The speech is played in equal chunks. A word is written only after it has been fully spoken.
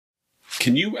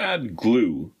Can you add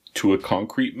glue to a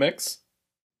concrete mix?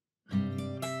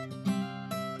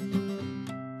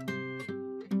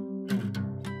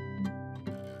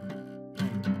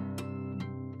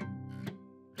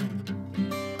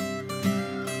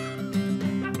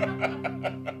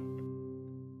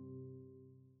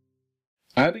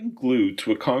 Adding glue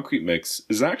to a concrete mix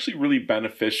is actually really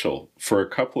beneficial for a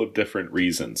couple of different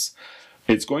reasons.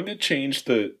 It's going to change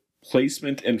the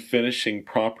placement and finishing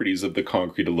properties of the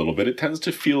concrete a little bit. It tends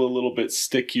to feel a little bit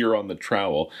stickier on the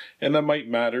trowel, and that might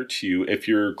matter to you if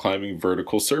you're climbing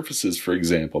vertical surfaces, for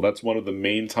example. That's one of the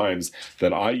main times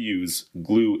that I use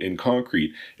glue in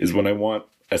concrete, is when I want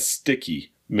a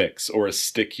sticky mix or a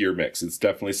stickier mix. It's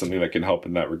definitely something that can help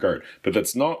in that regard, but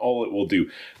that's not all it will do.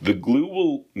 The glue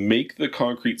will make the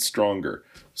concrete stronger.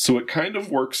 So it kind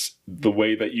of works the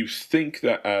way that you think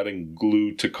that adding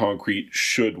glue to concrete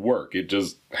should work. It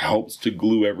just helps to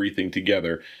glue everything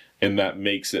together, and that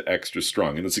makes it extra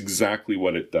strong. And that's exactly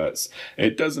what it does.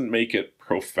 It doesn't make it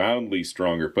profoundly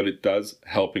stronger, but it does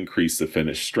help increase the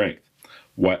finish strength.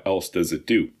 What else does it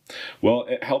do? Well,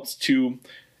 it helps to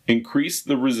increase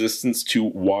the resistance to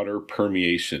water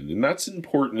permeation, and that's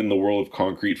important in the world of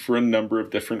concrete for a number of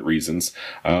different reasons.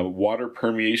 Water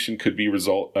permeation could be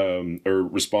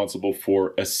responsible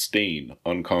for a stain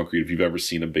on concrete. If you've ever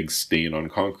seen a big stain on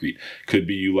concrete, could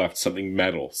be you left something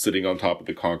metal sitting on top of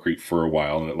the concrete for a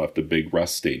while and it left a big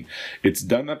rust stain. It's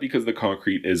done that because the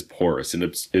concrete is porous and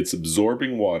it's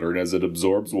absorbing water, and as it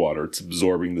absorbs water, it's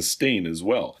absorbing the stain as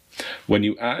well. When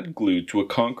you add glue to a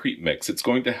concrete mix, it's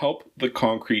going to help the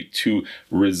concrete to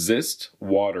resist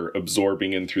water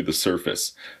absorbing in through the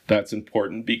surface. That's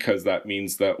important because that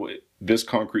means that this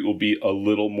concrete will be a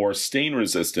little more stain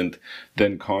resistant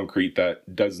than concrete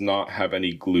that does not have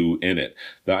any glue in it.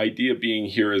 The idea being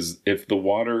here is if the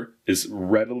water is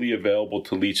readily available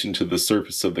to leach into the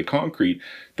surface of the concrete,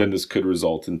 then this could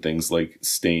result in things like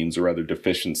stains or other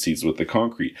deficiencies with the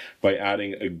concrete. By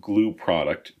adding a glue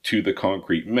product to the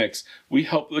concrete mix, we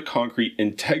help the concrete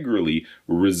integrally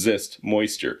resist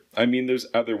moisture. I mean, there's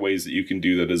other ways that you can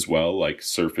do that as well, like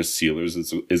surface sealers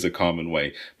is a common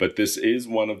way, but this is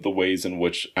one of the ways in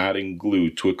which adding glue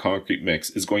to a concrete mix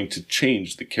is going to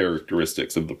change the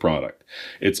characteristics of the product.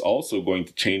 It's also going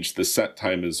to change the set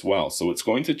time as well. So it's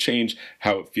going to change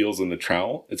how it feels in the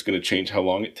trowel. It's going to change how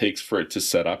long it takes for it to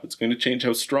set up. It's going to change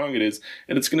how strong it is,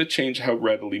 and it's going to change how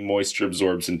readily moisture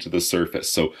absorbs into the surface.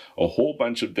 So a whole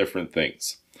bunch of different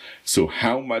things. So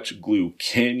how much glue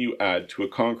can you add to a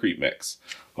concrete mix?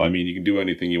 Well, I mean, you can do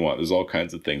anything you want. There's all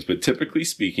kinds of things. But typically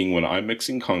speaking, when I'm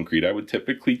mixing concrete, I would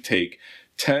typically take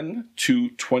 10 to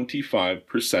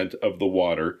 25% of the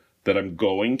water that I'm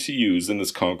going to use in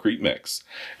this concrete mix,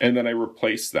 and then I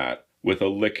replace that with a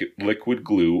liquid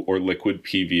glue or liquid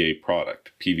PVA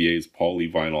product. PVA is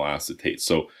polyvinyl acetate.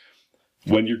 So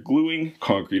when you're gluing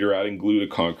concrete or adding glue to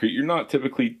concrete, you're not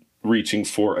typically reaching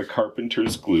for a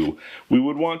carpenter's glue. We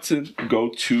would want to go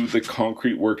to the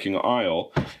concrete working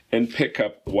aisle and pick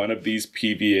up one of these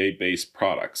PVA-based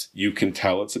products. You can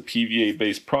tell it's a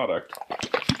PVA-based product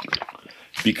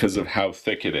because of how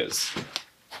thick it is.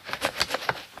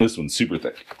 This one's super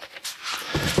thick.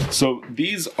 So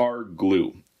these are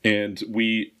glue, and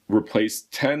we replace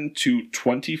 10 to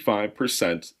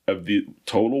 25% of the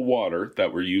total water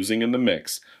that we're using in the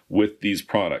mix with these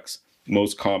products.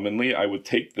 Most commonly, I would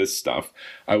take this stuff,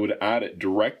 I would add it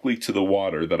directly to the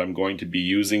water that I'm going to be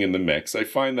using in the mix. I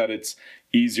find that it's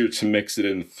easier to mix it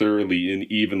in thoroughly and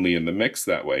evenly in the mix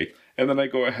that way. And then I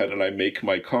go ahead and I make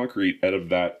my concrete out of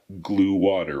that glue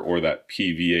water or that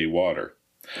PVA water.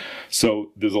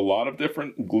 So there's a lot of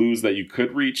different glues that you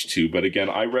could reach to, but again,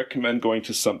 I recommend going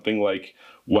to something like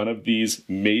one of these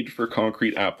made for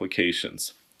concrete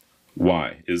applications.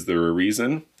 Why? Is there a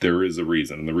reason? There is a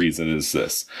reason, and the reason is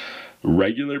this.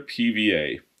 Regular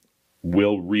PVA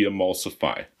will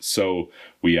re-emulsify. So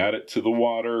we add it to the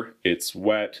water, it's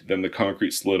wet, then the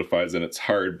concrete solidifies and it's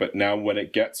hard, but now when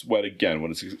it gets wet again,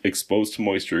 when it's exposed to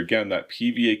moisture again, that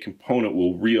PVA component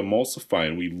will re-emulsify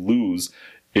and we lose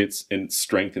its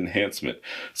strength enhancement.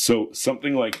 So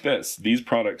something like this, these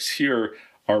products here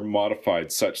are modified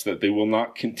such that they will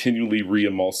not continually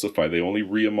re-emulsify. They only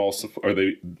re-emulsify, or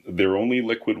they're only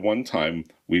liquid one time.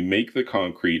 We make the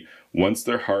concrete. Once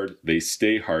they're hard, they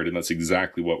stay hard, and that's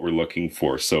exactly what we're looking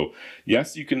for. So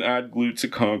yes, you can add glue to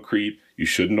concrete. You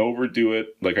shouldn't overdo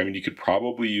it. Like, I mean, you could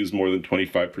probably use more than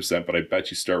 25%, but I bet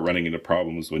you start running into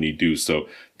problems when you do. So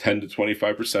 10 to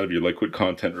 25% of your liquid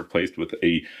content replaced with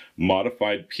a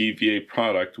modified PVA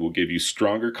product will give you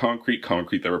stronger concrete,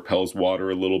 concrete that repels water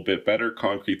a little bit better,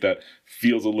 concrete that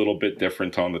feels a little bit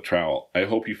different on the trowel. I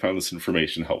hope you found this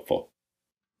information helpful.